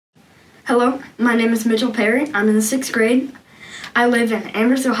Hello, my name is Mitchell Perry. I'm in the 6th grade. I live in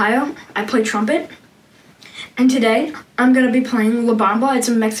Amherst, Ohio. I play trumpet. And today, I'm going to be playing La Bamba. It's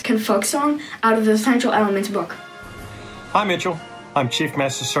a Mexican folk song out of the Essential Elements book. Hi, Mitchell. I'm Chief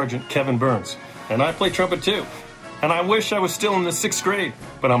Master Sergeant Kevin Burns, and I play trumpet too. And I wish I was still in the 6th grade,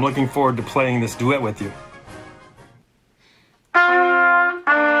 but I'm looking forward to playing this duet with you.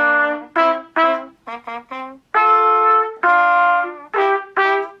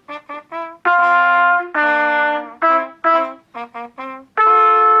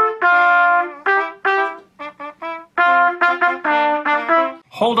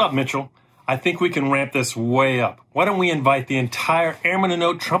 Hold up, Mitchell. I think we can ramp this way up. Why don't we invite the entire Airmen and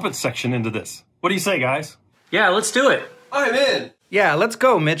Note trumpet section into this? What do you say, guys? Yeah, let's do it. I'm in. Yeah, let's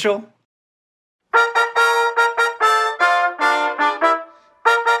go, Mitchell.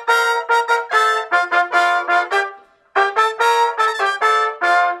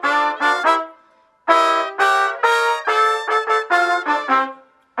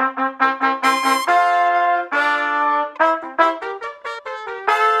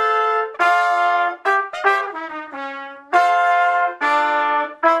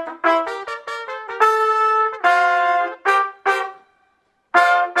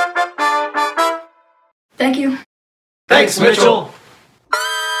 Thank you. Thanks, Mitchell.